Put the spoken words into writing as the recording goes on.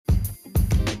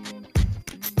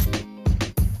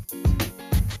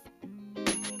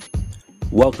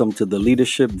Welcome to the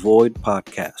Leadership Void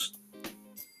podcast.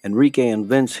 Enrique and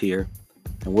Vince here,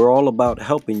 and we're all about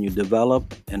helping you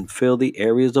develop and fill the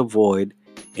areas of void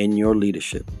in your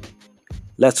leadership.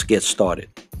 Let's get started.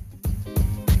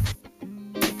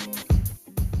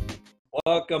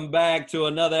 Welcome back to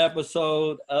another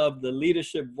episode of the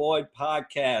Leadership Void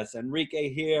podcast.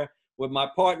 Enrique here with my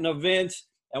partner Vince,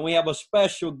 and we have a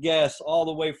special guest all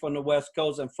the way from the West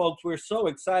Coast. And folks, we're so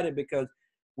excited because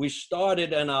we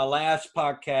started in our last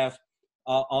podcast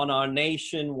on our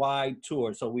nationwide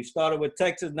tour. So we started with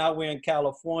Texas, now we're in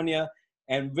California,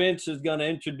 and Vince is going to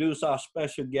introduce our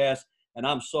special guest, and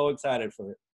I'm so excited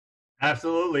for it.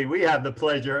 Absolutely. We have the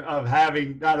pleasure of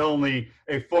having not only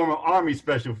a former Army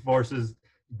Special Forces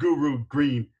guru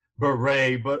Green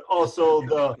Beret, but also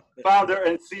the founder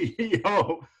and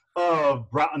CEO of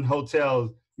Broughton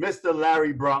Hotels, Mr.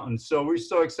 Larry Broughton. So we're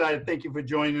so excited. Thank you for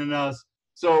joining us.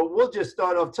 So we'll just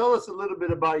start off. Tell us a little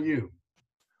bit about you.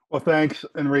 Well, thanks,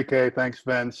 Enrique. Thanks,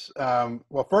 Vince.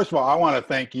 Well, first of all, I want to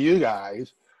thank you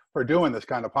guys for doing this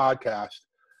kind of podcast.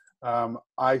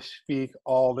 I speak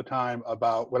all the time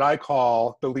about what I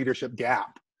call the leadership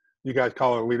gap. You guys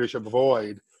call it a leadership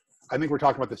void. I think we're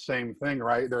talking about the same thing,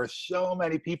 right? There are so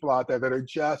many people out there that are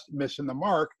just missing the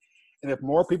mark. And if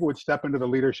more people would step into the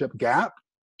leadership gap,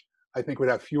 I think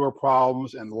we'd have fewer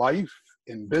problems in life,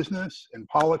 in business, in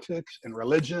politics, in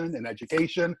religion, in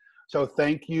education. So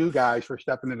thank you guys for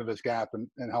stepping into this gap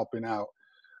and helping out.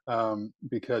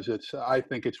 Because I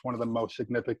think it's one of the most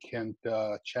significant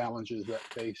challenges that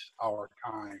face our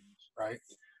times, right?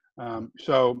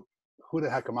 So who the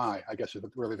heck am I guess is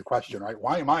really the question, right?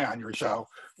 Why am I on your show?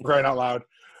 Crying out loud.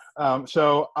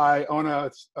 So I own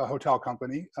a hotel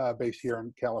company based here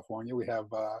in California. We have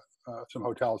some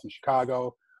hotels in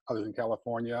Chicago, others in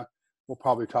California. We'll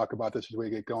probably talk about this as we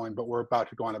get going, but we're about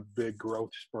to go on a big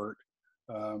growth spurt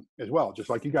as well. Just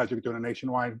like you guys are doing a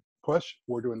nationwide push,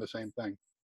 we're doing the same thing.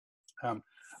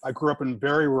 I grew up in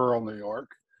very rural New York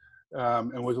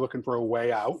and was looking for a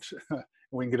way out.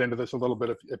 We can get into this a little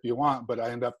bit if you want, but I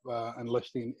ended up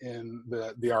enlisting in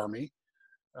the Army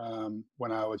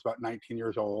when I was about 19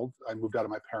 years old. I moved out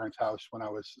of my parents' house when I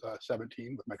was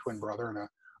 17 with my twin brother and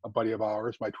a buddy of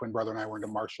ours. My twin brother and I were into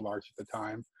martial arts at the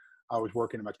time. I was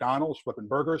working at McDonald's, flipping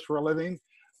burgers for a living,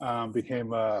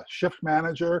 became a shift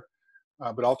manager,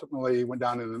 but ultimately went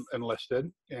down and enlisted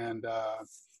and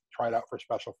tried out for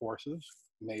Special Forces,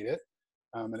 made it,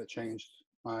 and it changed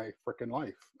my freaking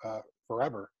life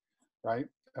forever, right?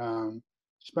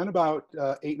 Spent about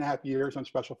 8.5 years on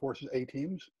Special Forces A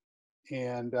teams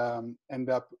and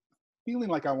ended up feeling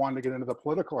like I wanted to get into the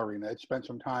political arena. I'd spent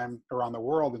some time around the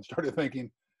world and started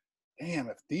thinking, damn,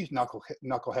 if these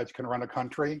knuckleheads can run a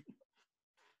country,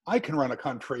 I can run a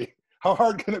country. How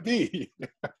hard can it be,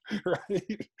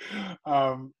 right?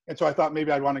 And so I thought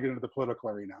maybe I'd want to get into the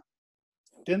political arena.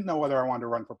 Didn't know whether I wanted to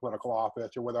run for political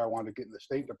office or whether I wanted to get in the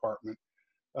State Department,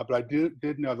 but I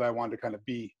did know that I wanted to kind of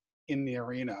be in the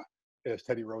arena, as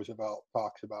Teddy Roosevelt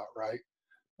talks about, right?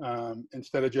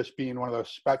 Instead of just being one of those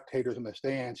spectators in the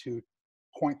stands who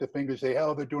point the finger and say,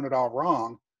 oh, they're doing it all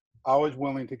wrong. I was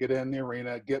willing to get in the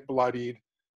arena, get bloodied,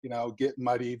 get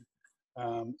muddied,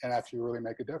 and actually really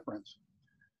make a difference.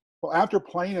 Well, after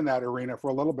playing in that arena for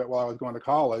a little bit while I was going to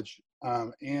college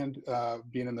and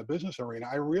being in the business arena,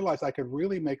 I realized I could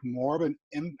really make more of an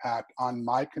impact on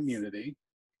my community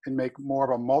and make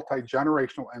more of a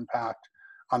multi-generational impact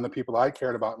on the people I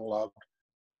cared about and loved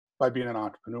by being an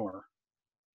entrepreneur,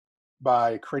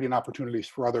 by creating opportunities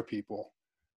for other people,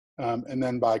 and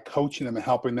then by coaching them and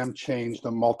helping them change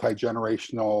the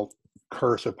multi-generational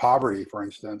curse of poverty, for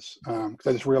instance, because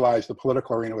I just realized the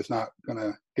political arena was not going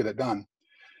to get it done.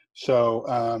 So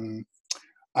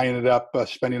I ended up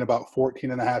spending about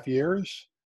 14 years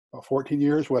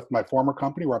with my former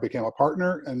company where I became a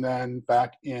partner. And then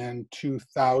back in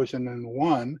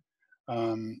 2001,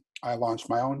 I launched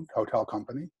my own hotel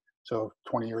company. So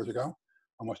 20 years ago,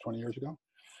 almost 20 years ago.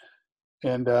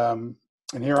 And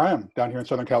here I am down here in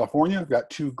Southern California. I've got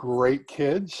two great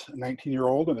kids, a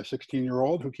 19-year-old and a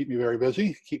 16-year-old who keep me very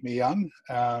busy, keep me young.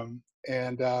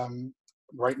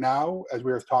 Right now, as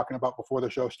we were talking about before the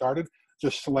show started,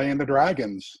 just slaying the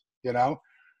dragons,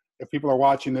 If people are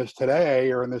watching this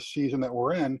today or in this season that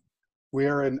we're in, we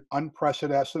are in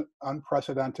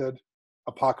unprecedented,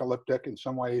 apocalyptic, in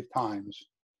some ways, times.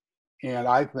 And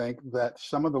I think that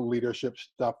some of the leadership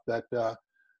stuff that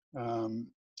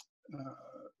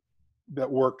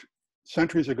worked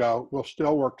centuries ago will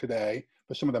still work today,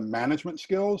 but some of the management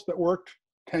skills that worked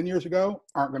 10 years ago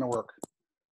aren't going to work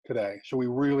today. So we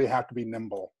really have to be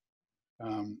nimble.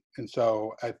 And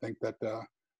so I think that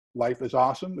life is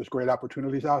awesome. There's great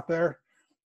opportunities out there.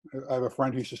 I have a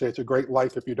friend who used to say, it's a great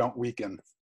life if you don't weaken.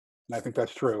 And I think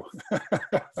that's true.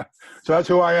 So that's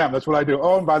who I am. That's what I do.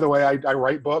 Oh, and by the way, I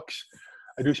write books.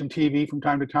 I do some TV from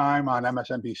time to time on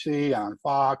MSNBC, on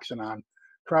Fox, and on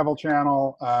Travel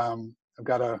Channel. I've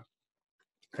got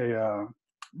the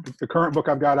current book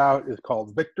I've got out is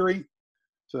called Victory.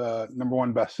 It's a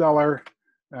 #1 bestseller.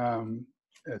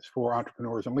 It's for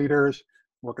entrepreneurs and leaders.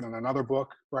 I'm working on another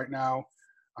book right now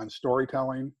on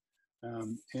storytelling.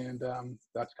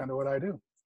 That's kind of what I do.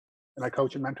 And I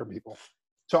coach and mentor people.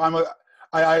 So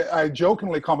I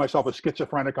jokingly call myself a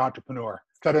schizophrenic entrepreneur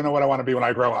because I don't know what I want to be when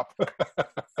I grow up.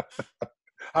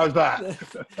 How's that?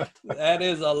 That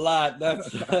is a lot.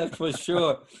 That's for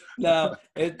sure. Now,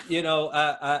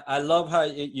 I love how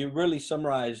you really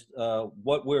summarized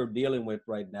what we're dealing with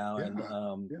right now. Yeah.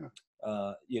 And,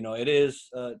 it is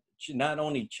not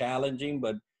only challenging,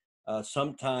 but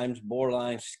sometimes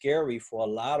borderline scary for a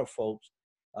lot of folks.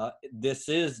 This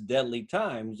is deadly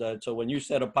times. So when you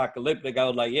said apocalyptic, I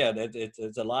was like, yeah,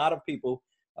 it's a lot of people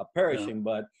perishing.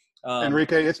 Yeah. But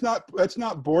Enrique, it's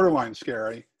not borderline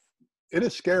scary. It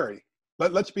is scary.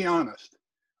 Let's be honest.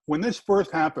 When this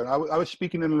first happened, I was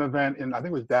speaking at an event in, I think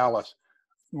it was Dallas,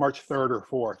 March 3rd or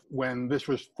 4th, when this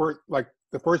was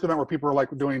the first event where people were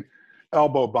like doing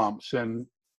elbow bumps and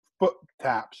foot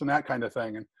taps and that kind of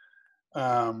thing.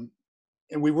 And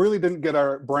we really didn't get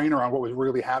our brain around what was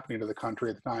really happening to the country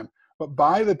at the time. But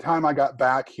by the time I got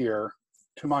back here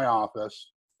to my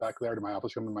office, back there to my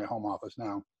office, I'm in my home office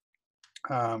now,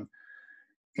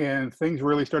 and things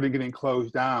really started getting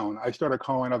closed down, I started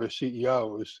calling other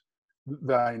CEOs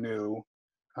that I knew,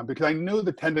 because I knew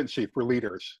the tendency for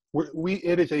leaders.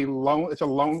 It's a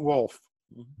lone wolf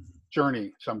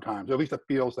journey sometimes. At least it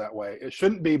feels that way. It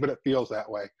shouldn't be, but it feels that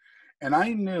way. And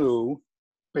I knew,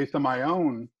 based on my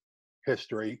own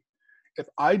history, if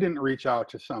I didn't reach out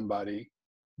to somebody,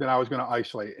 then I was going to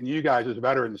isolate. And you guys as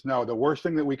veterans know the worst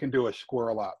thing that we can do is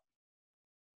squirrel up,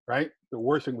 right? The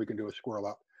worst thing we can do is squirrel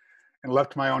up. And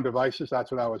left to my own devices,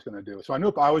 that's what I was going to do. So I knew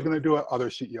if I was going to do it, other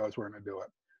CEOs were going to do it.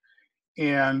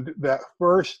 And that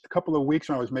first couple of weeks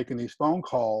when I was making these phone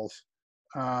calls,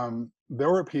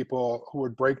 there were people who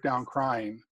would break down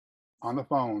crying on the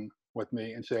phone with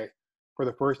me and say, for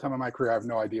the first time in my career, I have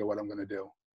no idea what I'm going to do.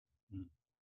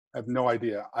 I have no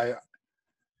idea.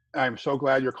 I'm so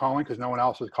glad you're calling because no one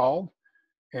else has called.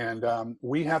 And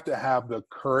we have to have the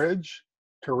courage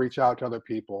to reach out to other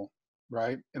people,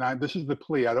 right? And this is the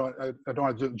plea. I don't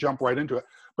want to jump right into it.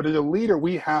 But as a leader,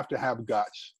 we have to have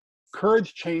guts.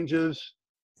 Courage changes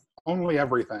only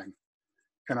everything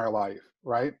in our life,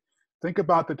 right? Think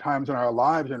about the times in our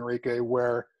lives, Enrique,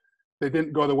 where they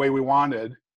didn't go the way we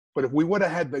wanted. But if we would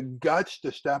have had the guts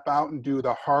to step out and do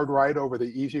the hard right over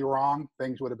the easy wrong,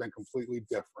 things would have been completely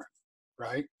different,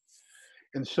 right?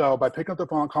 And so by picking up the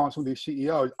phone and calling some of these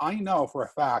CEOs, I know for a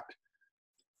fact,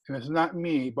 and it's not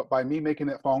me, but by me making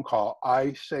that phone call,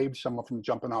 I saved someone from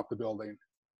jumping off the building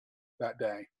that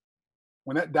day.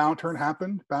 When that downturn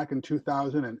happened back in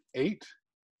 2008,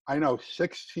 I know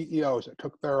 6 CEOs that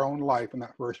took their own life in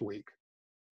that first week.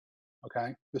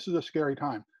 Okay? This is a scary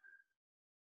time.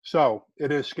 So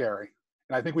it is scary.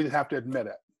 And I think we just have to admit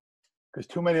it. Because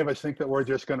too many of us think that we're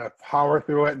just going to power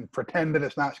through it and pretend that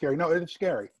it's not scary. No, it is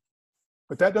scary.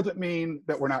 But that doesn't mean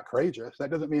that we're not courageous.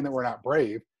 That doesn't mean that we're not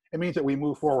brave. It means that we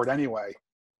move forward anyway.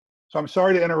 So I'm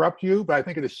sorry to interrupt you, but I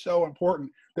think it is so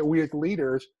important that we as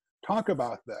leaders talk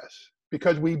about this,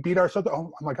 because we beat ourselves.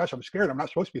 Oh my gosh, I'm scared. I'm not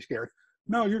supposed to be scared.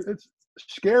 No, it's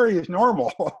scary is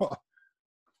normal,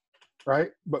 right?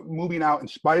 But moving out in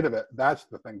spite of it, that's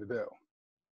the thing to do.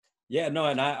 Yeah, no,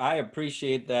 and I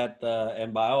appreciate that,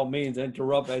 and by all means,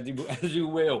 interrupt as you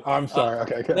will. I'm sorry.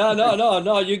 Okay. Good.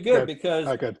 No, you're good, Good.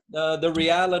 because Good. The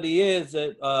reality is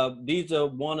that these are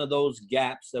one of those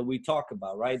gaps that we talk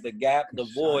about, right? The gap, the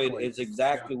void is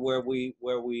exactly where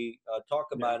we talk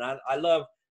about. And I love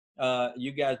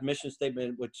you guys' mission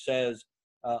statement, which says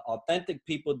authentic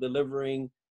people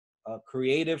delivering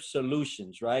creative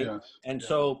solutions, right? Yes. And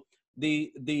so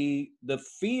the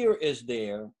fear is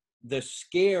there. The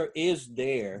scare is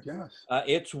there. Yes.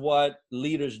 It's what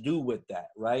leaders do with that,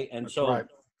 right? And That's so, right.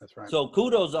 That's right. So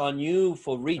kudos on you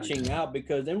for reaching out,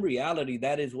 because in reality,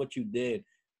 that is what you did.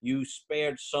 You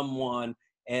spared someone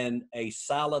and a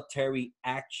solitary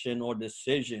action or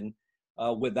decision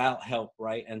without help,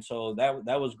 right? And so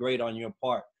that was great on your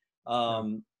part.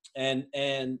 And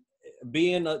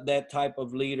being that type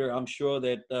of leader, I'm sure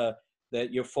that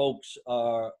that your folks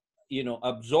are,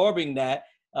 absorbing that.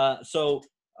 So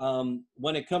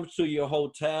when it comes to your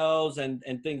hotels and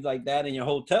things like that in your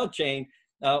hotel chain,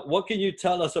 what can you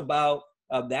tell us about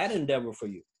that endeavor for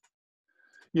you?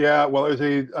 Yeah, well, it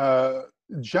was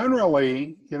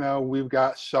generally, we've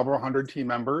got several hundred team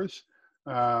members,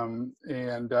 but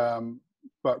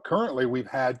currently we've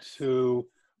had to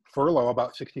furlough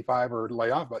about 65 or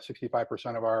lay off about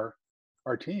 65% of our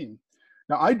team.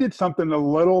 Now, I did something a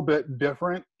little bit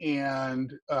different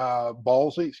and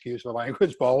ballsy, excuse the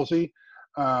language, ballsy,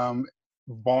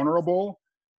 vulnerable,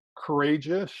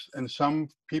 courageous, and some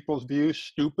people's views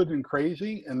stupid and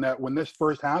crazy. And that when this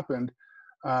first happened,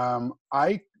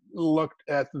 I looked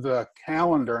at the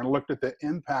calendar and looked at the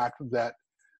impact that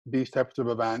these types of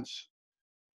events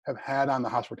have had on the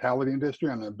hospitality industry,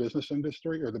 on the business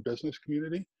industry or the business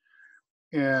community,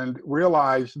 and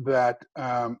realized that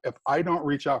if I don't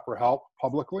reach out for help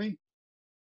publicly,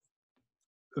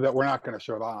 that we're not going to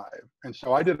survive. And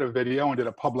so I did a video and did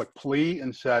a public plea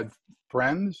and said,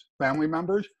 friends, family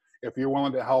members, if you're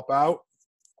willing to help out,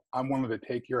 I'm willing to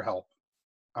take your help.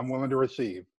 I'm willing to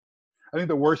receive. I think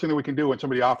the worst thing that we can do when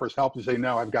somebody offers help is say,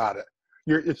 no, I've got it.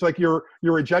 It's like you're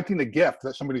rejecting the gift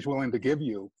that somebody's willing to give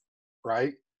you,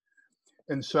 right?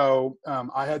 And so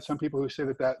I had some people who say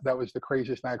that was the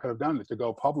craziest thing I could have done, is to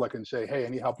go public and say, hey,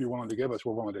 any help you're willing to give us,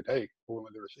 we're willing to take, we're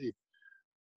willing to receive.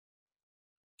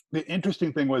 The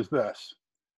interesting thing was this.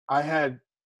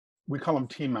 We call them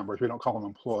team members. We don't call them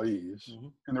employees. Mm-hmm.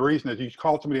 And the reason is you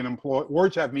call somebody an employee,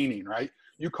 words have meaning, right?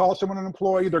 You call someone an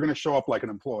employee, they're going to show up like an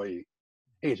employee.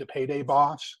 Hey, is it payday,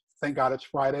 boss? Thank God it's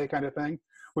Friday kind of thing.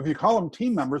 Well, if you call them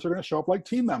team members, they're going to show up like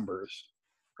team members,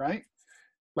 right?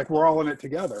 Like we're all in it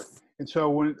together. And so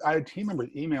when I had team members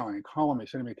emailing and calling me,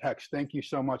 sending me texts, thank you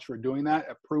so much for doing that.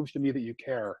 It proves to me that you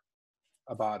care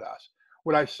about us.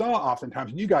 What I saw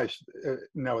oftentimes, and you guys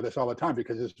know this all the time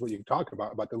because this is what you talk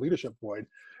about the leadership void,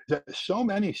 is that so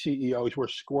many CEOs were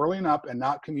squirreling up and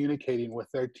not communicating with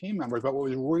their team members about what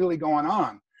was really going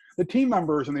on. The team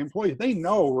members and the employees, they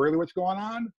know really what's going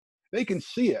on. They can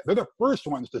see it. They're the first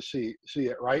ones to see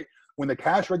it, right? When the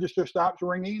cash register stops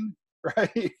ringing,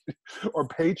 right? Or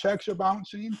paychecks are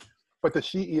bouncing, but the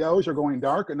CEOs are going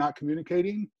dark and not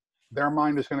communicating, their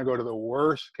mind is going to go to the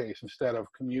worst case instead of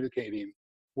communicating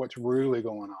what's really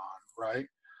going on, right?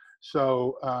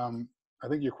 So I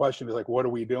think your question is like, what are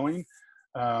we doing?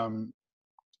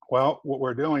 Well, what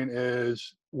we're doing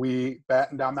is we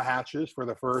battened down the hatches for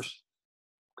the first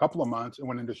couple of months and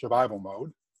went into survival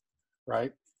mode,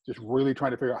 right? Just really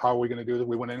trying to figure out how are we going to do this.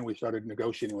 We went in and we started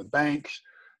negotiating with banks,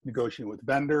 negotiating with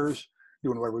vendors,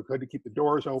 doing whatever we could to keep the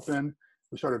doors open.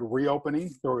 We started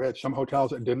reopening. There were some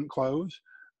hotels that didn't close.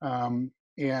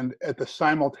 And at the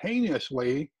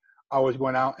simultaneously, I was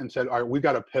going out and said, all right, we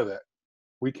got to pivot.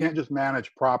 We can't just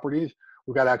manage properties.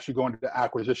 We've got to actually go into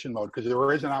acquisition mode because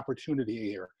there is an opportunity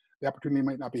here. The opportunity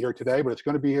might not be here today, but it's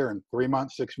going to be here in 3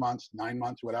 months, 6 months, 9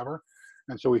 months, whatever.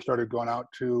 And so we started going out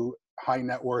to high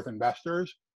net worth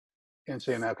investors and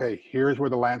saying, okay, here's where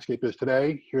the landscape is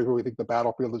today. Here's where we think the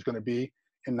battlefield is going to be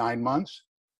in 9 months.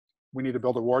 We need to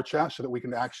build a war chest so that we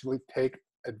can actually take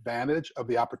advantage of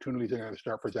the opportunities that are going to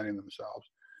start presenting themselves.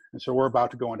 And so we're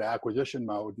about to go into acquisition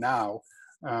mode now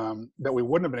that we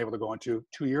wouldn't have been able to go into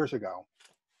 2 years ago.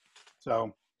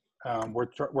 So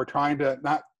we're trying to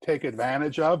not take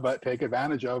advantage of, but take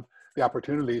advantage of the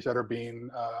opportunities that are being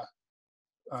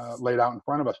laid out in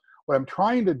front of us. What I'm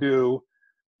trying to do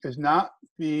is not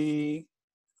be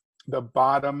the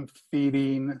bottom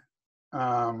feeding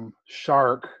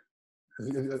shark.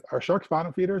 Are sharks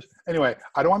bottom feeders? Anyway,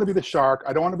 I don't want to be the shark.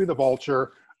 I don't want to be the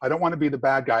vulture. I don't want to be the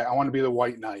bad guy. I want to be the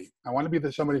white knight. I want to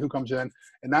be somebody who comes in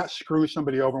and not screw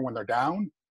somebody over when they're down,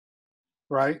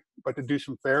 right? But to do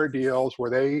some fair deals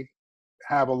where they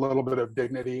have a little bit of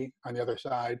dignity on the other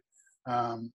side,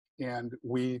 and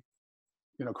we,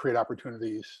 create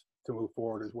opportunities to move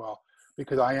forward as well.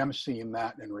 Because I am seeing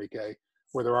that, Enrique,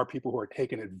 where there are people who are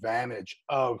taking advantage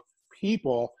of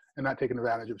people and not taking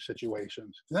advantage of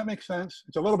situations. Does that make sense?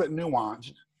 It's a little bit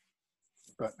nuanced,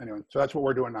 but anyway, so that's what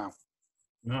we're doing now.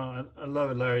 No, I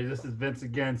love it, Larry. This is Vince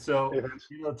again. So, Hey, Vince.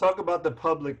 Talk about the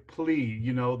public plea.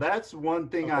 That's one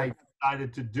thing I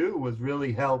decided to do was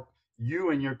really help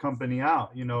you and your company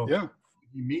out, Yeah.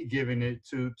 me giving it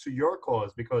to your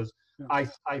cause because I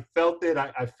felt it.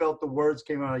 I felt the words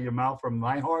came out of your mouth from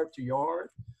my heart to your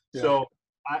heart. Yeah. So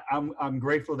I'm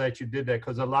grateful that you did that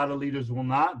because a lot of leaders will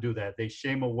not do that. They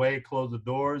shame away, close the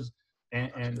doors.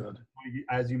 And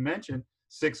as you mentioned,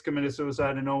 6 committed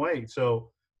suicide in 2008. So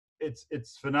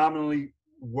it's phenomenally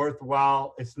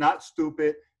worthwhile. It's not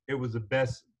stupid. It was the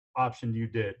best option you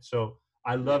did. So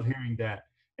I love hearing that.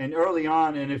 And early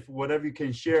on, and if whatever you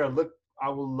can share, I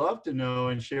would love to know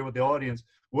and share with the audience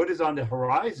what is on the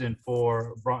horizon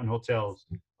for Broughton Hotels.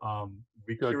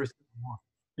 Be curious to know more.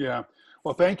 Yeah.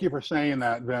 Well, thank you for saying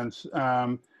that, Vince.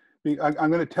 I'm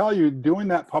going to tell you, doing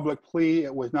that public plea,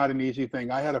 it was not an easy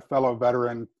thing. I had a fellow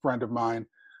veteran friend of mine,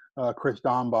 Chris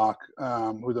Dombach,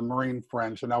 who's a Marine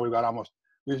friend. So now we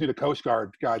just need a Coast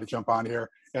Guard guy to jump on here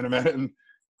in a minute. And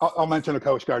I'll mention a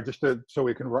Coast Guard just so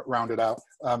we can round it out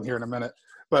here in a minute.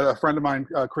 But a friend of mine,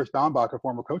 Chris Dombach, a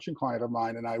former coaching client of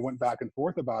mine, and I went back and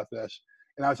forth about this.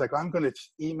 And I was like, I'm going to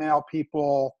email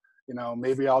people,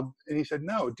 maybe and he said,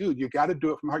 no, dude, you got to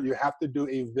do it from heart. You have to do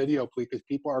a video plea because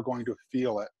people are going to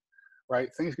feel it, right?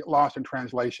 Things get lost in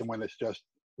translation when it's just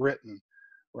written,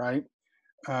 right?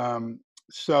 Thank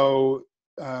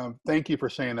you for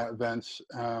saying that, Vince.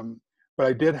 But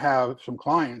I did have some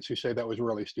clients who say that was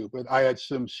really stupid. I had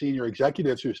some senior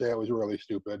executives who say it was a really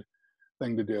stupid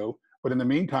thing to do. But in the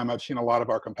meantime, I've seen a lot of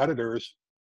our competitors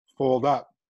fold up.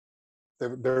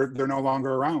 They're no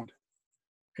longer around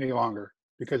any longer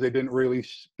because they didn't really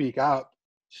speak out,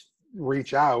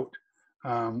 reach out,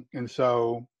 and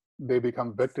so they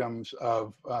become victims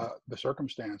of the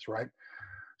circumstance, right?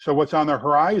 So what's on the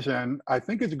horizon, I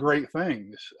think it's great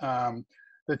things.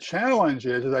 The challenge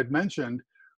is, as I'd mentioned,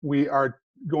 we are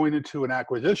going into an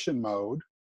acquisition mode,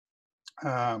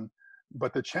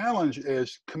 but the challenge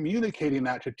is communicating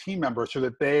that to team members so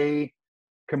that they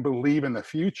can believe in the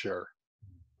future,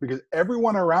 because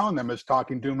everyone around them is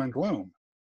talking doom and gloom.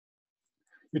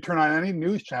 You turn on any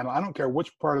news channel, I don't care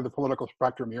which part of the political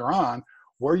spectrum you're on,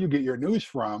 where you get your news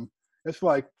from, it's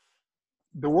like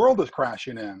the world is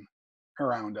crashing in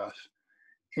around us.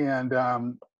 And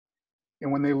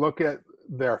when they look at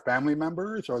their family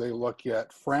members or they look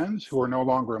at friends who are no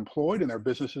longer employed and their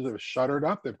businesses have shuttered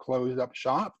up, they've closed up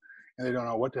shop, and they don't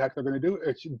know what the heck they're going to do,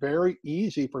 it's very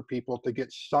easy for people to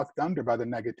get sucked under by the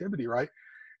negativity, right?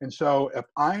 And so if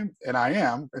I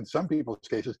am, in some people's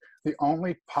cases, the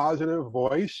only positive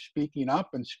voice speaking up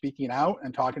and speaking out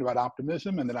and talking about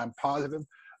optimism, and that I'm positive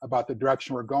about the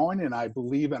direction we're going, and I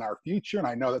believe in our future, and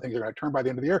I know that things are going to turn by the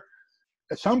end of the year,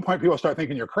 at some point people start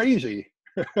thinking you're crazy.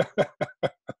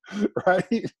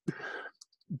 Right?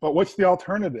 But what's the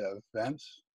alternative,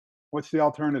 Vince? What's the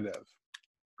alternative,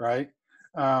 right?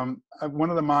 One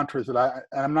of the mantras that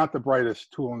I'm not the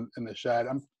brightest tool in the shed.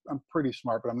 I'm pretty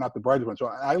smart, but I'm not the brightest one. So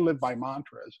I live by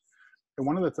mantras. And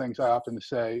one of the things I often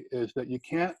say is that you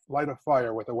can't light a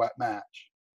fire with a wet match.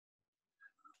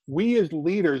 We as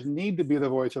leaders need to be the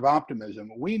voice of optimism.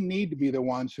 We need to be the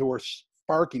ones who are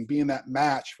sparking, being that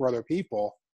match for other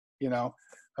people,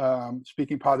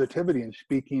 speaking positivity and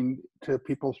speaking to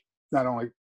people's, not only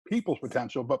people's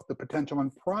potential, but the potential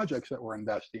in projects that we're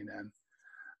investing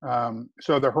in.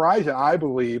 So the horizon, I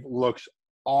believe, looks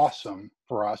awesome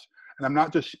for us. And I'm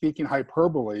not just speaking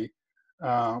hyperbole,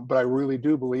 but I really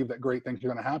do believe that great things are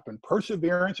going to happen.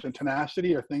 Perseverance and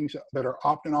tenacity are things that are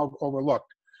often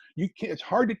overlooked. It's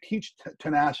hard to teach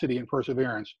tenacity and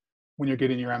perseverance when you're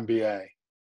getting your MBA.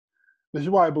 This is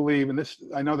why I believe, and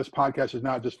I know this podcast is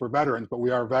not just for veterans, but we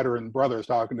are veteran brothers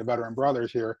talking to veteran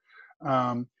brothers here.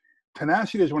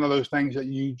 Tenacity is one of those things that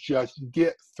you just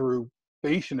get through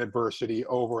facing adversity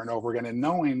over and over again and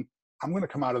knowing I'm going to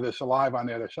come out of this alive on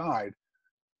the other side,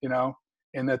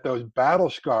 and that those battle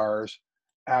scars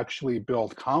actually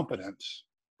build confidence,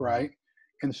 right?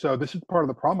 And so this is part of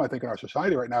the problem, I think, in our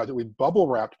society right now, is that we bubble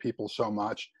wrapped people so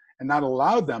much and not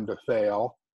allowed them to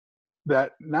fail,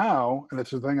 that now, and it's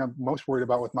the thing I'm most worried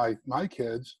about with my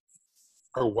kids,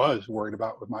 or was worried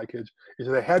about with my kids, is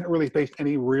that they hadn't really faced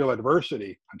any real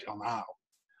adversity until now.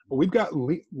 But we've got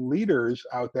leaders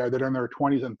out there that are in their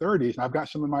 20s and 30s, and I've got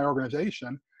some in my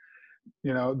organization,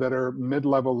 that are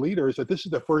mid-level leaders, that this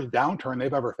is the first downturn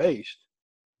they've ever faced.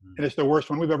 And it's the worst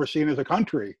one we've ever seen as a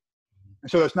country. And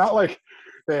so it's not like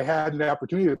they had the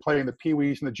opportunity to play in the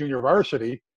Pee-wees and the junior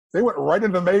varsity. They went right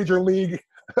into the major league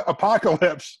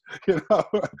apocalypse, and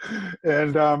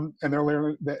they're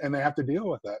learning, and they have to deal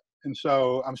with it. And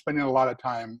so I'm spending a lot of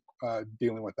time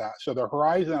dealing with that. So the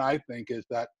horizon, I think, is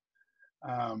that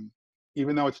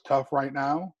even though it's tough right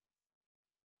now,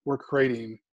 we're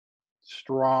creating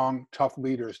strong, tough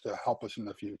leaders to help us in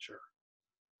the future.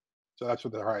 So that's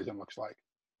what the horizon looks like.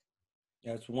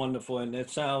 That's wonderful. And it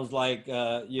sounds like,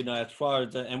 as far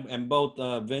as, and both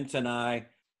Vince and I,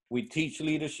 we teach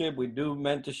leadership, we do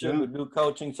mentorship, we do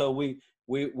coaching. So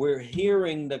we're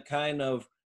hearing the kind of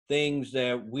things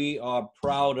that we are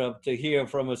proud of to hear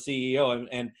from a CEO,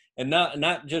 and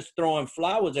not just throwing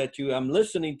flowers at you. I'm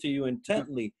listening to you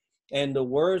intently, and the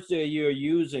words that you're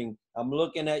using, I'm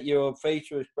looking at your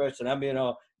facial expression. I'm,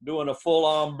 doing a full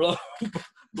on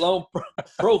blown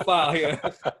profile here,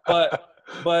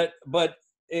 but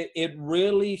it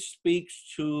really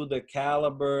speaks to the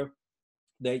caliber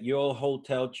that your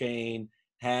hotel chain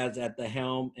has at the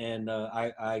helm, and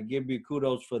I give you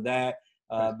kudos for that.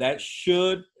 that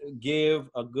should give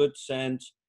a good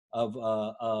sense of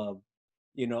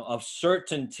of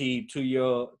certainty to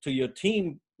your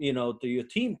team, to your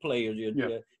team players.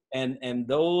 And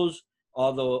those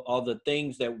are the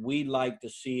things that we like to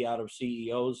see out of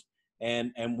CEOs.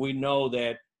 And we know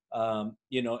that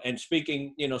and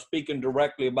speaking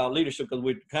directly about leadership, because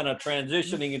we're kind of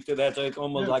transitioning into that, so it's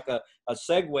almost like a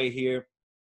segue here.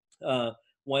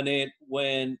 When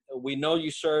we know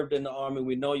you served in the Army,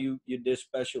 we know you did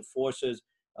Special Forces,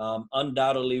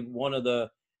 undoubtedly one of the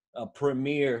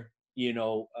premier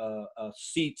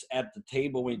seats at the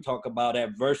table when you talk about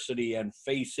adversity and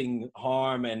facing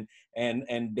harm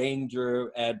and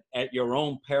danger at your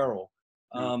own peril.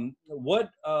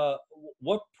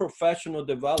 What professional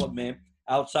development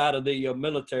outside of the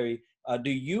military do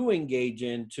you engage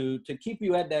in to keep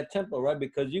you at that tempo, right?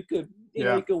 Because you could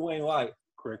you could win white.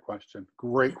 Great question.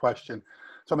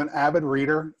 So I'm an avid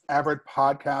reader, avid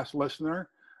podcast listener,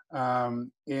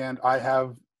 and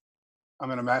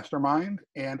I'm in a mastermind,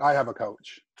 and I have a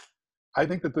coach. I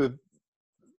think that the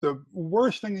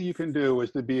worst thing that you can do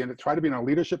is to try to be in a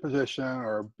leadership position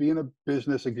or be in a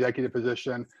business executive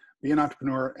position, be an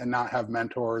entrepreneur, and not have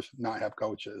mentors, not have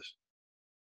coaches.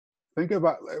 Think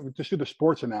about, just do the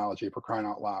sports analogy, for crying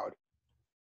out loud.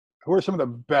 Who are some of the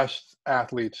best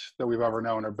athletes that we've ever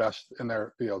known, or best in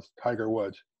their fields? Tiger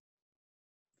Woods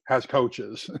has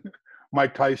coaches.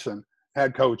 Mike Tyson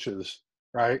had coaches,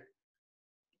 right?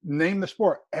 Name the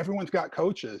sport. Everyone's got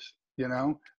coaches,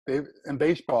 in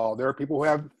baseball, there are people who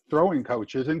have throwing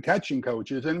coaches and catching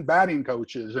coaches and batting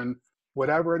coaches and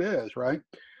whatever it is, right?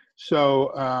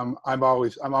 So I'm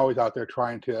always out there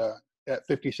trying to, at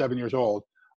 57 years old,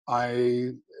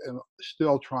 I am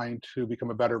still trying to become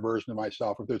a better version of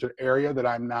myself. If there's an area that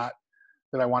I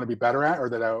want to be better at or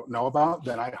that I don't know about,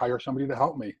 then I hire somebody to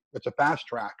help me. It's a fast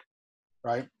track,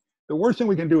 right? The worst thing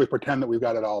we can do is pretend that we've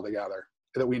got it all together,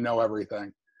 that we know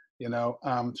everything.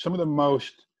 Some of the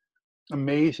most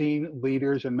amazing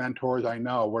leaders and mentors I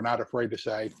know were not afraid to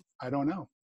say, I don't know.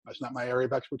 That's not my area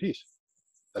of expertise.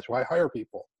 That's why I hire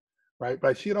people, right? But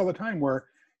I see it all the time where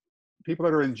people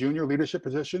that are in junior leadership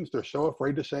positions, they're so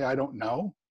afraid to say, I don't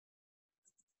know.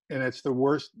 And it's the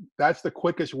worst. That's the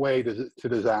quickest way to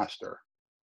disaster,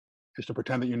 is to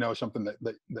pretend that you know something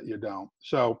that you don't.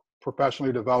 So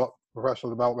professional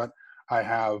development, I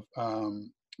have,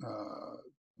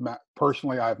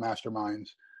 personally, I have masterminds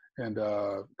and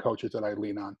coaches that I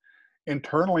lean on.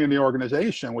 Internally in the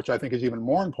organization, which I think is even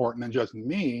more important than just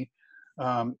me,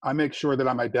 I make sure that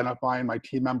I'm identifying my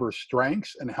team members'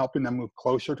 strengths and helping them move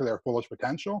closer to their fullest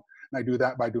potential. And I do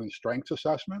that by doing strengths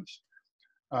assessments,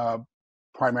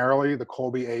 primarily the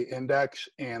Colby A Index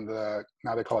and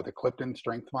now they call it the Clifton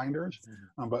Strength Finders.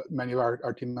 But many of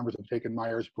our team members have taken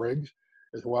Myers-Briggs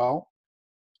as well.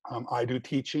 I do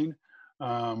teaching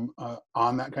on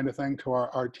that kind of thing to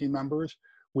our team members.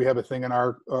 We have a thing in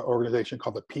our organization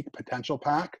called the Peak Potential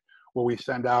Pack, where we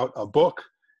send out a book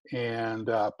and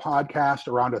a podcast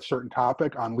around a certain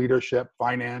topic on leadership,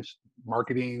 finance,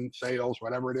 marketing, sales,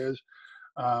 whatever it is.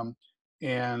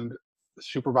 And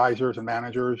supervisors and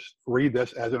managers read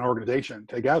this as an organization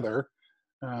together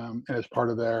and as part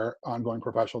of their ongoing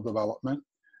professional development.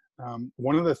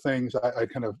 One of the things I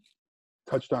kind of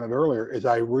touched on it earlier is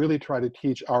I really try to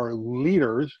teach our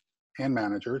leaders and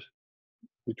managers,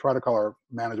 we try to call our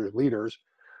managers leaders,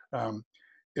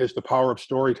 is the power of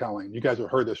storytelling. You guys have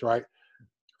heard this, right?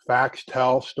 Facts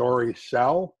tell, stories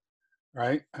sell,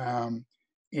 right?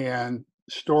 And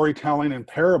storytelling and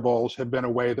parables have been a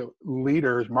way that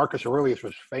leaders, Marcus Aurelius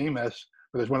was famous,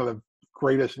 but as one of the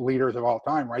greatest leaders of all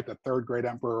time, right? The third great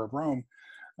emperor of Rome,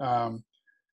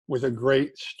 was a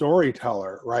great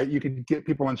storyteller, right? You could get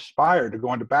people inspired to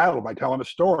go into battle by telling a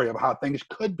story of how things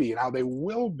could be and how they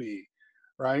will be,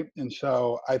 right? And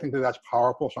so I think that that's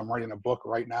powerful. So I'm writing a book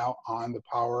right now on the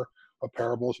power of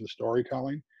parables and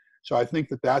storytelling. So I think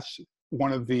that that's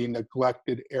one of the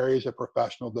neglected areas of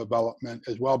professional development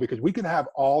as well, because we can have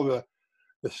all the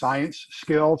science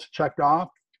skills checked off,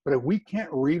 but if we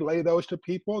can't relay those to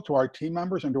people, to our team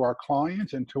members and to our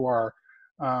clients and to our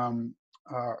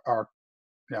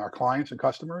clients and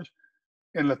customers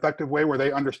in an effective way where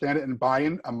they understand it and buy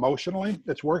in emotionally,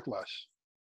 it's worthless,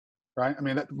 right? I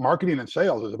mean, marketing and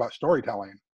sales is about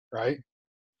storytelling, right?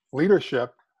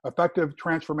 Leadership, effective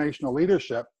transformational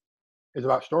leadership is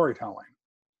about storytelling.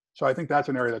 So I think that's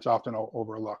an area that's often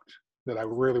overlooked that I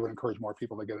really would encourage more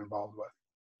people to get involved with.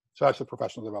 So that's the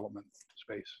professional development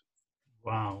space.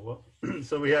 Wow. Well,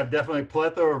 so we have definitely a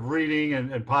plethora of reading and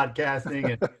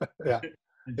podcasting and,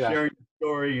 and sharing your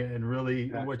story, and really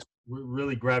which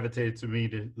really gravitated to me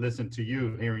to listen to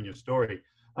you, hearing your story.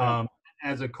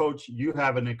 As a coach, you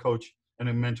having a coach and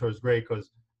a mentor is great, because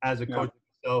as a coach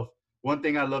myself, one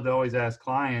thing I love to always ask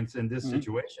clients in this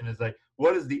situation is like,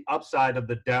 what is the upside of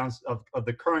the of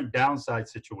the current downside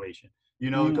situation? You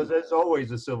know, because there's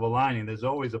always a silver lining. There's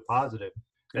always a positive.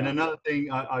 And another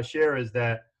thing I share is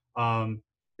that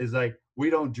is like,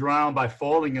 we don't drown by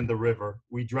falling in the river.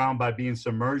 We drown by being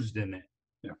submerged in it.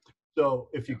 Yeah. So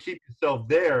if you keep yourself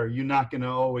there, you're not going to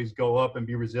always go up and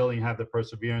be resilient, have the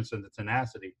perseverance and the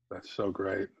tenacity. That's so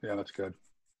great. Yeah, that's good.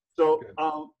 So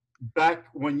back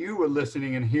when you were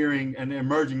listening and hearing and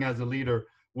emerging as a leader,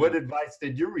 what advice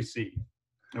did you receive?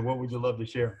 And what would you love to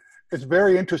share? It's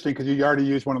very interesting because you already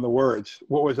used one of the words.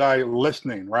 What was I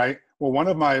listening, right? Well, one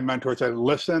of my mentors said,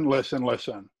 listen, listen,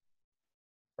 listen,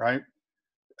 right?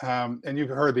 And you've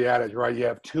heard the adage, right? You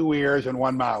have 2 ears and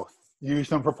 1 mouth. Use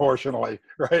them proportionally,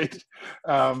 right?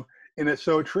 And it's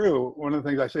so true. One of the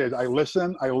things I say is I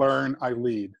listen, I learn, I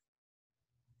lead.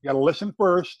 You got to listen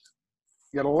first.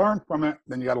 You got to learn from it.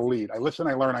 Then you got to lead. I listen,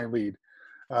 I learn, I lead.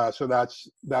 So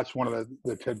that's one of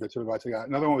the tidbits of advice I got.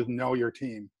 Another one was know your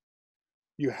team.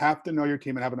 You have to know your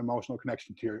team and have an emotional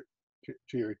connection to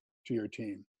your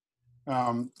team.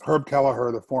 Herb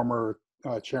Kelleher, the former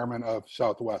chairman of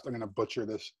Southwest, I'm going to butcher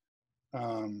this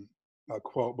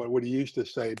quote, but what he used to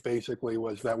say basically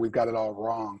was that we've got it all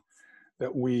wrong,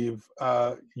 that we've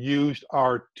used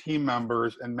our team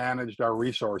members and managed our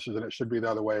resources, and it should be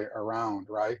the other way around,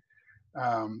 right?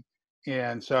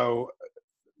 And so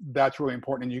that's really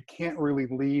important. And you can't really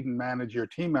lead and manage your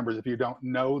team members if you don't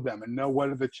know them and know what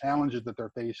are the challenges that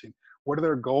they're facing, what are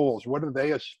their goals, what do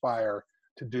they aspire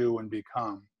to do and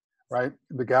become, right?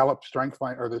 The Gallup Strength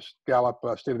Find, or this Gallup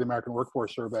State of the American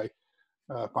Workforce Survey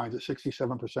finds that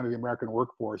 67% of the American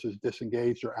workforce is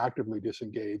disengaged or actively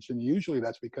disengaged, and usually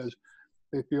that's because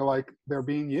they feel like they're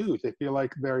being used. They feel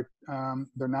like they're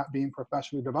not being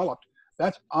professionally developed.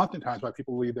 That's oftentimes why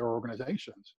people leave their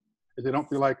organizations, is they don't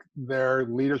feel like their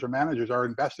leaders or managers are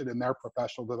invested in their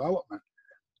professional development,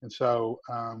 and so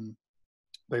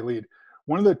they lead.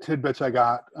 One of the tidbits I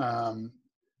got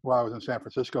while I was in San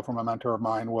Francisco from a mentor of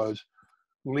mine was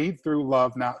lead through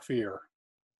love, not fear.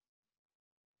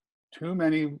 Too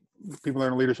many people that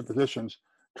are in leadership positions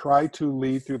try to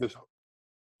lead through this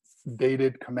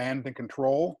dated command and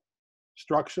control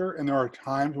structure. And there are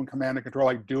times when command and control,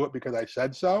 like, do it because I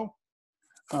said so.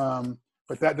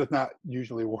 But that does not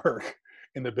usually work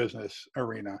in the business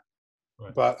arena.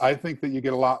 Right. But I think that you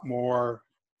get a lot more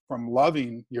from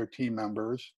loving your team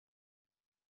members.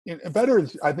 And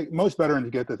veterans, I think most veterans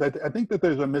get this. I think that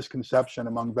there's a misconception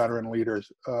among veteran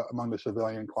leaders, among the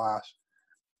civilian class,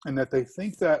 and that they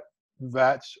think that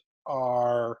vets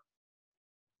are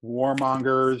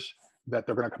warmongers, that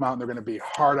they're going to come out and they're going to be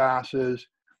hard asses.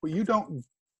 But you don't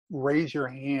raise your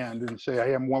hand and say,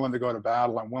 hey, I'm willing to go to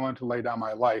battle. I'm willing to lay down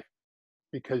my life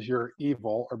because you're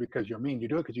evil or because you're mean. You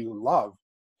do it because you love.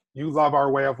 You love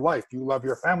our way of life. You love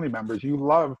your family members. You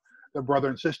love the brother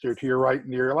and sister to your right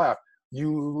and to your left.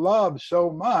 You love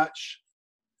so much.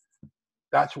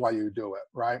 That's why you do it,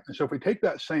 right? And so if we take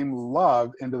that same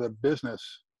love into the business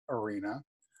arena,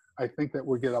 I think that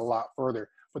we get a lot further.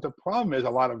 But the problem is a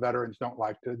lot of veterans don't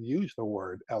like to use the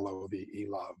word L-O-V-E,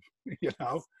 love, you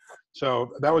know?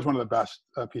 So that was one of the best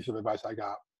pieces of advice I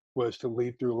got, was to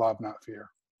lead through love, not fear.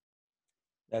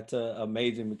 That's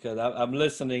amazing, because I'm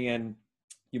listening, and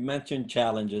you mentioned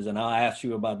challenges, and I'll ask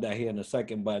you about that here in a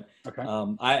second. But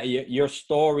okay. Your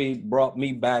story brought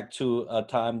me back to a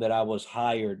time that I was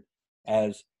hired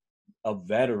as a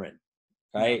veteran,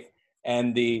 right? Yeah.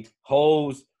 And the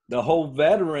whole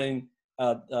veteran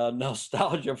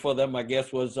nostalgia for them, I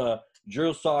guess, was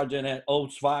drill sergeant at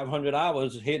Oats 500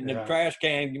 hours hitting the trash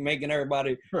can, making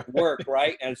everybody work,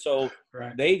 right? And so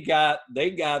they got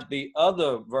the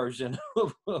other version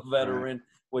of a veteran,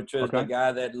 which is the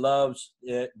guy that loves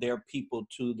their people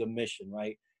to the mission,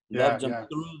 right? Loves them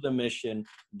through the mission,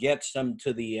 gets them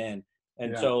to the end.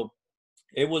 And so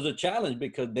it was a challenge,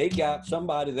 because they got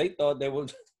somebody they thought they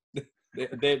was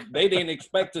they didn't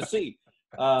expect to see.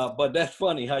 But that's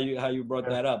funny how you brought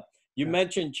that up. You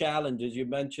mentioned challenges. You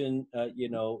mentioned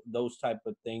those type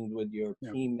of things with your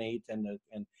teammates, and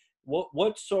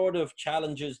what sort of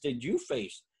challenges did you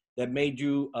face that made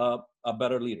you a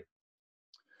better leader?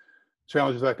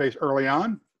 Challenges I faced early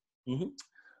on.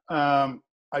 Mm-hmm.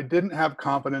 I didn't have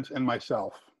confidence in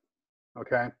myself.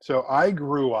 Okay, so I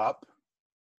grew up.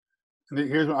 And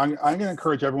here's what I'm going to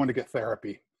encourage everyone to get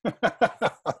therapy.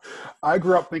 I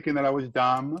grew up thinking that I was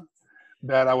dumb,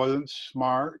 that I wasn't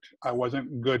smart, I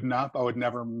wasn't good enough, I would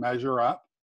never measure up.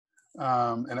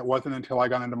 And it wasn't until I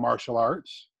got into martial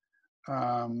arts.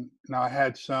 Now, I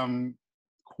had some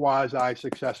quasi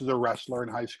success as a wrestler in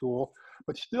high school,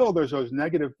 but still there's those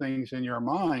negative things in your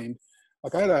mind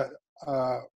Like I had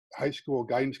a high school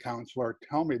guidance counselor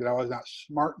tell me that I was not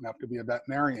smart enough to be a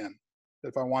veterinarian. That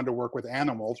if I wanted to work with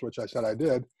animals, which I said I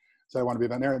did, so I want to be a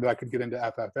veterinarian, that I could get into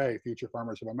FFA, Future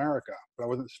Farmers of America, but I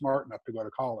wasn't smart enough to go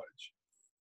to college.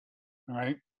 All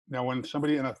right. Now, when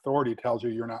somebody in authority tells you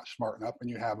you're not smart enough, and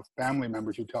you have family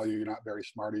members who tell you you're not very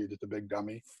smart or you're just a big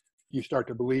dummy, you start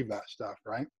to believe that stuff,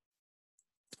 right?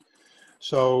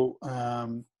 So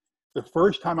the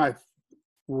first time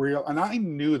and I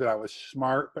knew that I was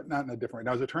smart, but not in a different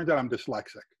way. Now, as it turns out, I'm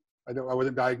dyslexic. I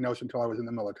wasn't diagnosed until I was in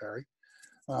the military.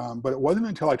 But it wasn't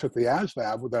until I took the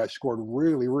ASVAB that I scored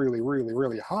really, really, really,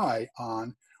 really high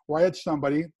on, where I had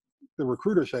somebody, the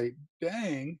recruiter, say,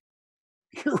 dang,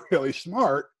 you're really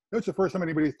smart. That was the first time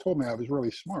anybody told me I was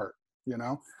really smart, you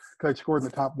know, because I scored in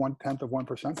the top 1/10 of 1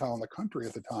 percentile in the country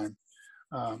at the time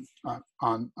on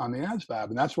the ASVAB.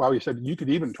 And that's why we said you could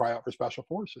even try out for special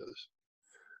forces.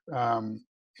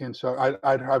 And so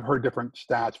I've heard different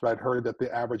stats, but I'd heard that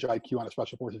the average IQ on a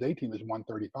special forces A team is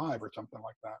 135 or something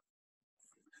like that.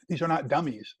 These are not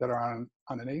dummies that are on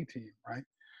an A team, right?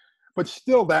 But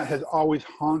still, that has always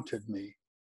haunted me.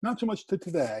 Not so much to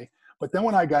today, but then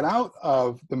when I got out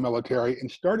of the military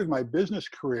and started my business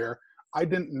career, I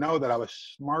didn't know that I was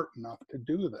smart enough to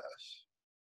do this,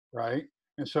 right?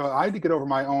 And so I had to get over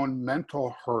my own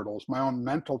mental hurdles, my own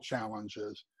mental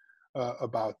challenges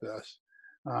about this.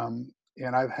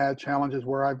 And I've had challenges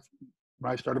where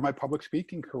when I started my public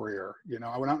speaking career, you know,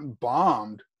 I went out and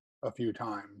bombed a few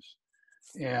times.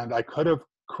 And I could have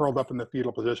curled up in the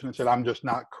fetal position and said, I'm just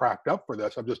not cracked up for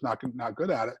this. I'm just not good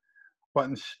at it. But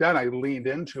instead, I leaned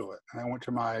into it. And I went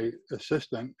to my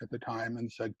assistant at the time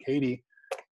and said, Katie,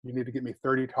 you need to get me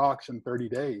 30 talks in 30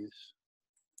 days,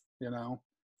 you know,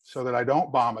 so that I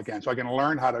don't bomb again, so I can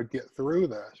learn how to get through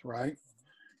this, right?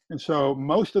 And so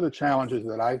most of the challenges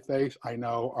that I face, I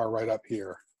know are right up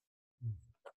here,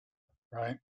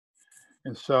 right?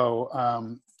 And so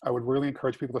I would really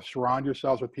encourage people to surround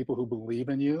yourselves with people who believe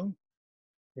in you,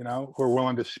 you know, who are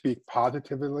willing to speak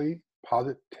positivity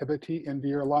into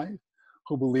your life,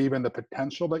 who believe in the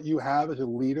potential that you have as a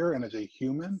leader and as a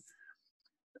human.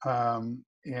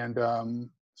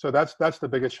 So that's the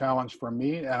biggest challenge for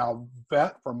me. And I'll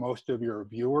bet for most of your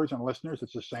viewers and listeners,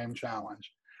 it's the same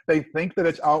challenge. They think that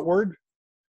it's outward.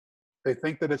 They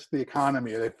think that it's the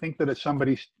economy. Or they think that it's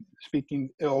somebody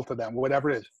speaking ill to them, whatever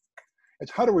it is.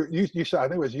 It's how do you said, I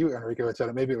think it was you, Enrique, that said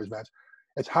it, maybe it was Vince.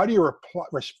 It's how do you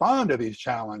respond to these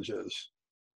challenges?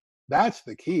 That's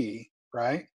the key,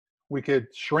 right? We could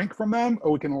shrink from them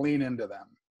or we can lean into them.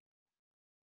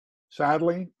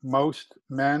 Sadly, most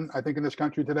men, I think in this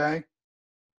country today,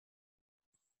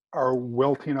 are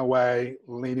wilting away,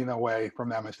 leaning away from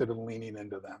them instead of leaning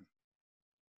into them.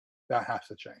 That has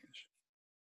to change.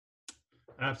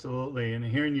 Absolutely. And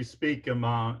hearing you speak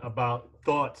about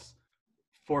thoughts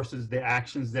forces the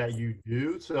actions that you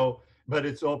do. So, but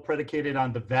it's all predicated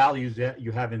on the values that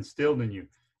you have instilled in you.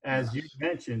 As you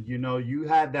mentioned, you know, you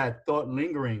had that thought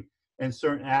lingering and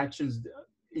certain actions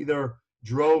either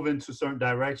drove into certain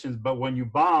directions, but when you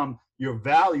bombed, your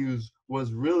values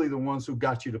was really the ones who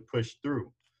got you to push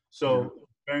through. So it's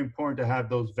very important to have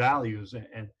those values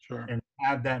and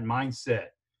have that mindset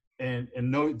and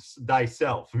know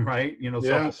thyself, right? You know,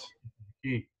 yes.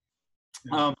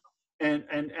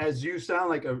 And as you sound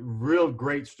like a real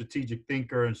great strategic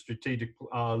thinker and strategic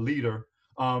leader,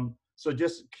 so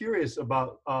just curious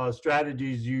about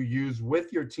strategies you use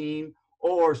with your team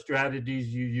or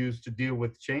strategies you use to deal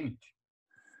with change.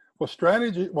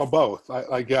 Well, both,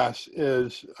 I guess,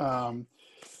 is I've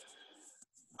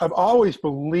always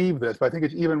believed this, but I think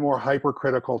it's even more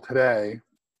hypercritical today.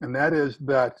 And that is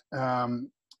that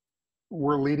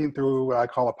we're leading through what I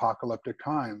call apocalyptic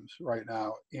times right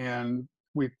now. And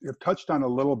we have touched on a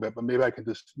little bit, but maybe I could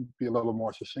just be a little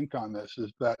more succinct on this,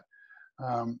 is that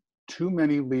too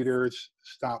many leaders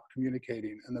stop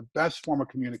communicating. And the best form of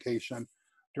communication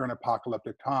during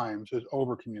apocalyptic times is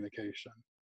over communication.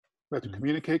 We have to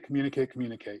communicate,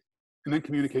 and then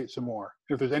communicate some more.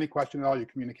 If there's any question at all, you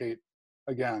communicate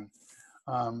again.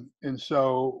 And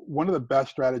so one of the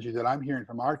best strategies that I'm hearing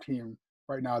from our team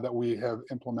right now that we have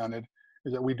implemented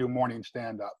is that we do morning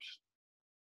stand-ups.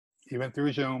 Even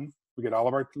through Zoom, we get all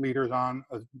of our leaders on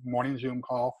a morning Zoom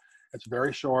call. It's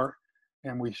very short,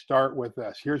 and we start with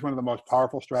this. Here's one of the most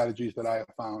powerful strategies that I have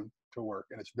found to work,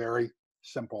 and it's very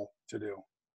simple to do.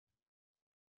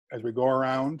 As we go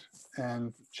around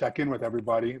and check in with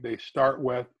everybody, they start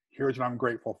with, here's what I'm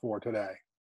grateful for today.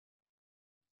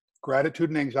 Gratitude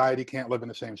and anxiety can't live in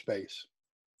the same space,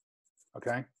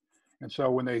 okay? And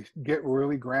so when they get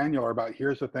really granular about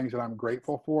here's the things that I'm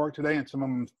grateful for today, and some of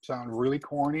them sound really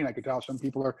corny, and I could tell some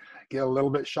people get a little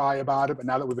bit shy about it, but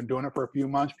now that we've been doing it for a few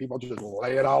months, people just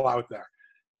lay it all out there.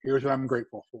 Here's what I'm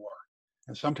grateful for.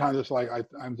 And sometimes it's like,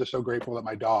 I'm just so grateful that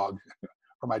my dog,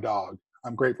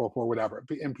 I'm grateful for whatever.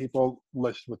 And people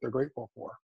list what they're grateful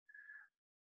for.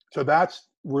 So that's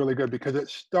really good because it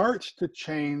starts to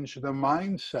change the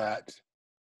mindset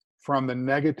from the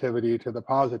negativity to the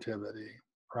positivity,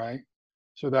 right?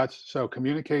 So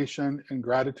communication and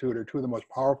gratitude are two of the most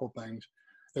powerful things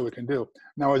that we can do.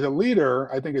 Now, as a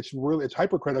leader, I think it's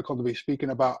hypercritical to be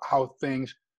speaking about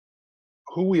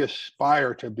who we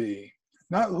aspire to be,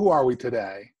 not who are we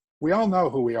today. We all know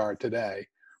who we are today,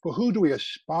 but who do we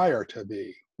aspire to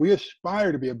be? We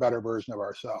aspire to be a better version of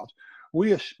ourselves.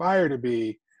 We aspire to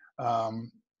be, a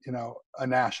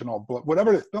national,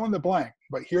 whatever, fill in the blank,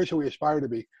 but here's who we aspire to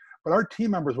be. But our team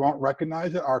members won't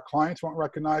recognize it. Our clients won't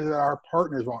recognize it. Our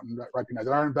partners won't recognize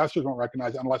it. Our investors won't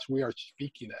recognize it unless we are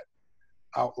speaking it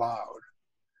out loud.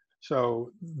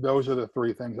 So those are the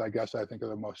three things, I guess, I think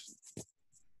are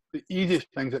the easiest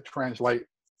things that translate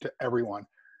to everyone.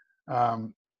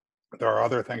 There are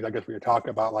other things, I guess, we could talk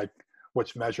about, like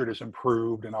what's measured is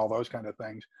improved and all those kind of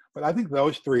things. But I think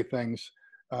those three things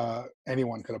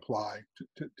anyone could apply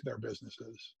to their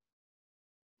businesses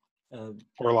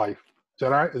or life. Is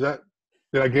that all right?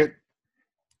 Did I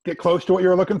get close to what you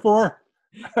were looking for?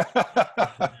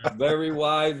 Very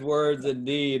wise words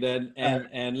indeed.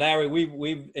 And Larry,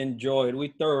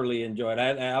 we thoroughly enjoyed.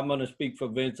 I'm going to speak for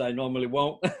Vince. I normally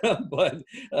won't, but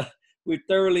we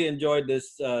thoroughly enjoyed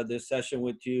this session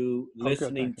with you,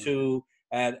 listening to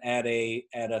at a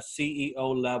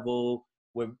CEO level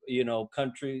with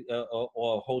country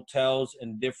or hotels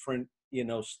in different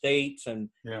states and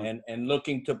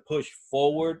looking to push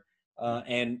forward.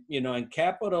 And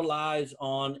capitalize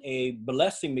on a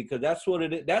blessing, because that's what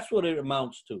it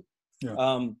amounts to.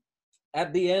 Yeah.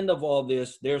 At the end of all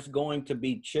this, there's going to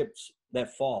be chips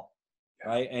that fall,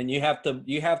 right? And you have to,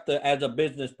 as a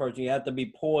business person, you have to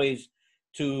be poised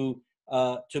to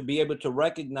be able to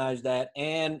recognize that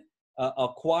and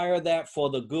acquire that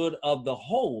for the good of the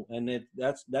whole. And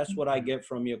that's what I get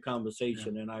from your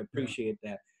conversation, and I appreciate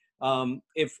that.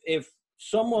 If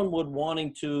someone would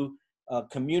wanting to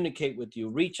communicate with you,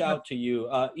 reach out to you,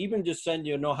 even just send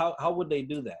you a note, how would they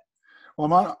do that?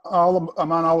 Well,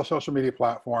 I'm on all the social media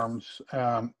platforms.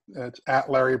 It's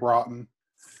at Larry Broughton.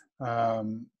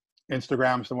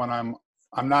 Instagram's the one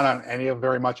I'm not on any of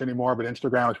very much anymore, but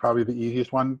Instagram is probably the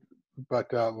easiest one, but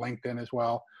LinkedIn as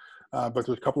well. But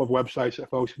there's a couple of websites that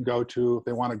folks can go to if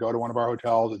they want to go to one of our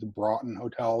hotels. It's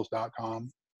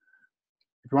broughtonhotels.com.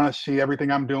 If you want to see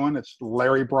everything I'm doing, it's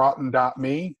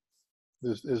larrybroughton.me.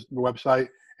 Is the website,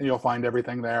 and you'll find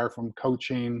everything there, from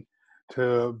coaching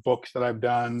to books that I've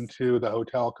done to the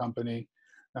hotel company,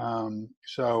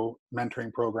 so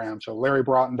mentoring programs. So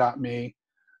larrybroughton.me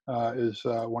is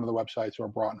one of the websites, or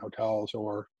Broughton Hotels,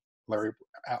 or Larry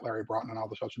Broughton on all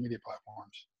the social media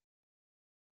platforms.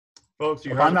 Folks,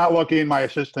 if I'm not looking, my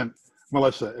assistant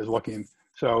Melissa is looking,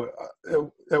 so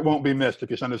it won't be missed if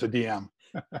you send us a DM.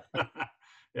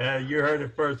 Yeah, you heard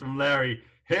it first from Larry.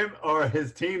 Him or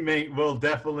his teammate will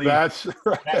definitely back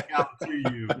out to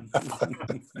you.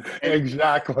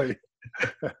 Exactly.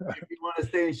 If you want to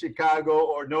stay in Chicago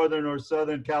or Northern or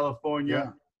Southern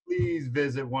California, please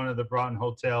visit one of the Broughton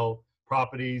Hotel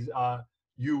properties.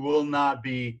 You will not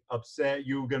be upset.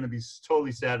 You're going to be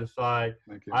totally satisfied.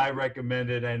 Thank you. I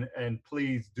recommend it, and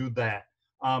please do that.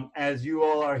 As you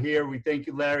all are here, we thank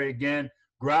you, Larry, again.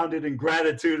 Grounded in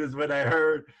gratitude is what I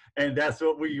heard, and that's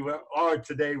what we are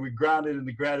today. We're grounded in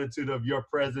the gratitude of your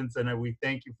presence, and we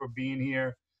thank you for being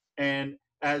here. And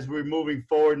as we're moving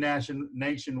forward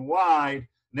nationwide,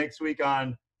 next week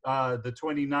on the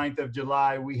 29th of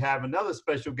July, we have another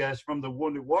special guest from the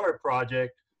Wounded Warrior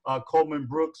Project, Coleman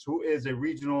Brooks, who is a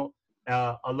regional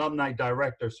alumni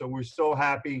director. So we're so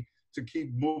happy to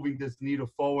keep moving this needle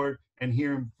forward and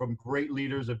hearing from great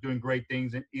leaders of doing great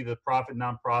things in either profit,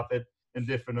 nonprofit, in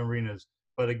different arenas.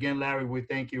 But again, Larry, we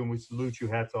thank you and we salute you.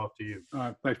 Hats off to you. All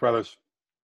right. Thanks, brothers.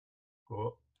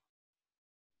 Cool.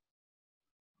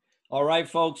 All right,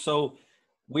 folks. So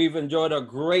we've enjoyed a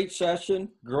great session,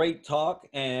 great talk,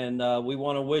 and we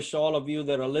want to wish all of you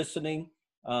that are listening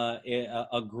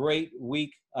a great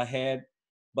week ahead.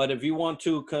 But if you want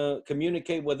to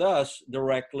communicate with us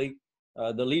directly,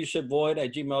 the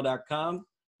leadershipvoid@gmail.com,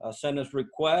 send us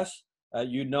requests.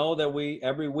 You know that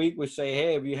every week we say,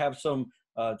 hey, if you have some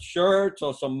shirts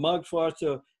or some mugs for us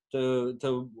to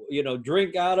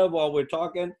drink out of while we're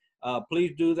talking,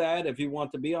 please do that. If you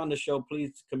want to be on the show,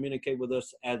 please communicate with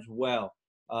us as well.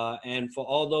 And for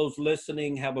all those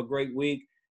listening, have a great week.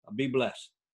 Be blessed.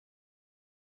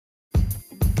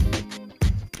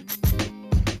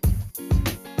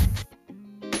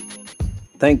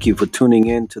 Thank you for tuning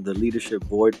in to the Leadership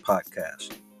Void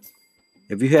podcast.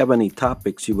 If you have any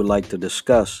topics you would like to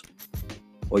discuss,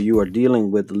 or you are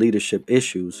dealing with leadership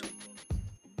issues,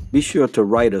 be sure to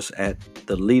write us at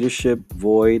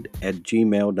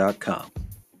theleadershipvoid@gmail.com.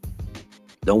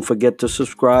 Don't forget to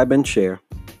subscribe and share.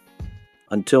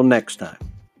 Until next time.